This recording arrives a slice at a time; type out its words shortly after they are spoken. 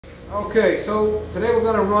Okay, so today we're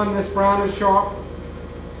going to run this Brown and Sharpe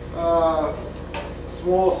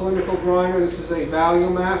small cylindrical grinder. This is a Value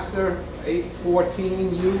Master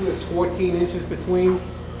 814U. It's 14 inches between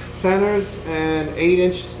centers and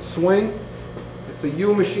 8-inch swing. It's a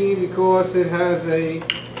U machine because it has a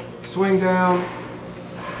swing down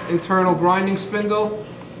internal grinding spindle,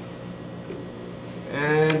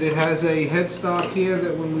 and it has a headstock here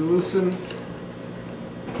that when we loosen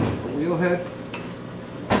the wheel head,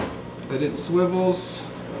 that it swivels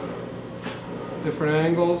different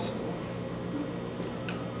angles,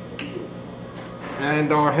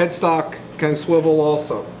 and our headstock can swivel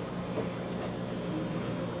also.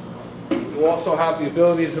 You also have the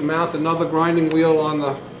ability to mount another grinding wheel on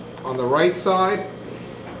the right side, in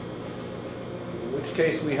which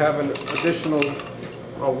case we have an additional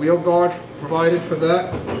wheel guard provided for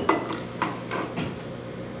that.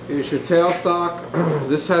 Here's your tailstock.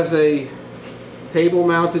 This has a table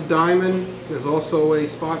mounted diamond. There's also a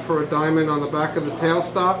spot for a diamond on the back of the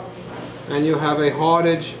tailstock, and you have a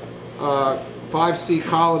Hardage 5C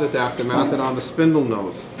collet adapter mounted on the spindle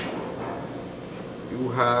nose. You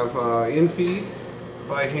have in-feed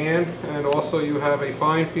by hand, and also you have a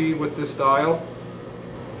fine feed with this dial.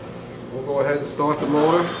 We'll go ahead and start the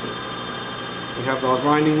motor. We have our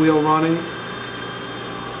grinding wheel running.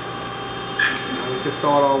 Now we can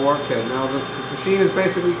start our workhead. Now the machine is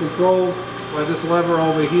basically controlled by this lever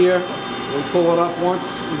over here. We'll pull it up once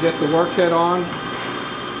we get the workhead on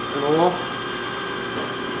and off,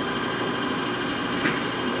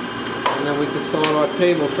 and then we can start our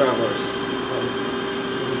table traverse.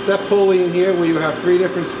 There's a step pulley in here where you have 3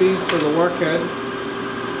 different speeds for the workhead.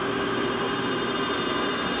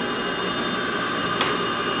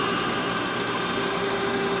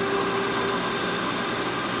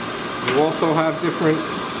 You also have different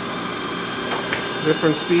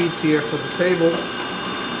speeds here for the table.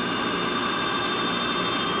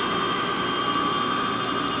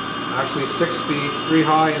 Actually 6 speeds, 3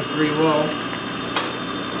 high and 3 low.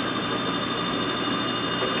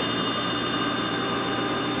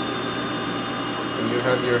 And you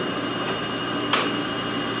have your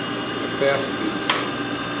fast speeds.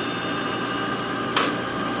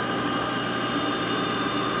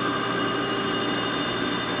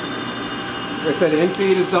 Like I said,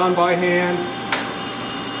 in-feed is done by hand.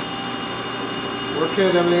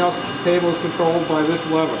 Workhead, everything else, the table is controlled by this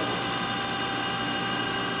lever.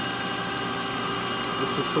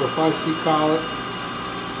 This is for a 5C collet.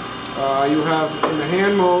 You have, in the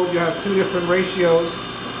hand mode, you have 2 different ratios.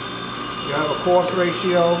 You have a coarse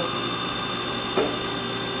ratio,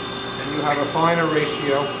 and you have a finer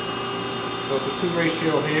ratio. So it's a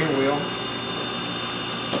 2-ratio hand wheel.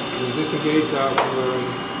 We disengage that when we're in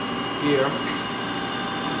gear.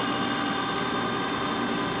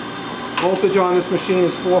 Voltage on this machine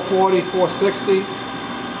is 440, 460.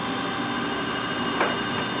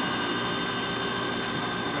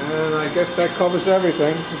 And I guess that covers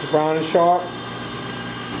everything. It's Brown and Sharpe.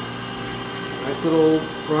 Nice little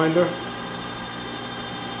grinder.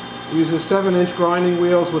 Uses 7-inch grinding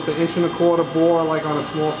wheels with the 1¼ bore like on a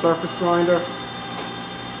small surface grinder.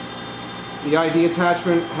 The ID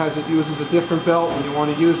attachment uses a different belt. When you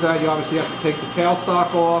want to use that, you obviously have to take the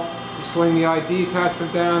tailstock off. You swing the ID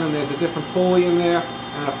attachment down, and there's a different pulley in there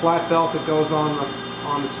and a flat belt that goes on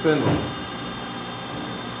the spindle.